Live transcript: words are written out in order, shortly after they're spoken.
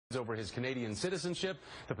Over his Canadian citizenship,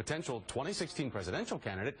 the potential 2016 presidential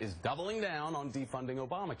candidate is doubling down on defunding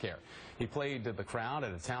Obamacare. He played to the crowd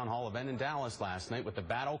at a town hall event in Dallas last night with the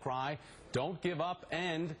battle cry, "Don't give up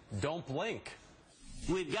and don't blink."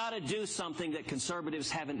 We've got to do something that conservatives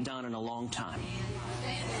haven't done in a long time.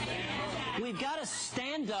 We've got to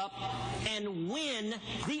stand up and win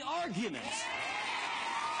the argument.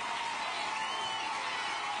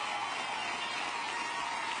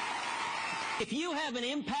 If you have an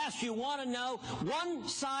impasse you want to know, one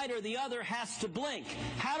side or the other has to blink.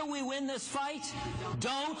 How do we win this fight?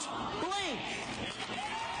 Don't blink.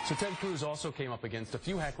 So Ted Cruz also came up against a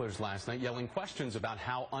few hecklers last night yelling questions about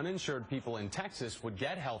how uninsured people in Texas would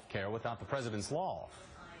get health care without the president's law.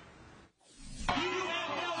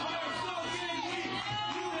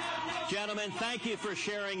 Gentlemen, thank you for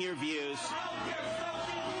sharing your views.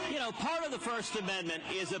 You know, part of the First Amendment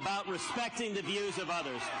is about respecting the views of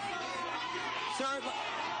others. Sir,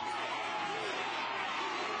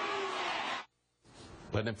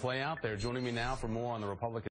 letting it play out there. Joining me now for more on the Republican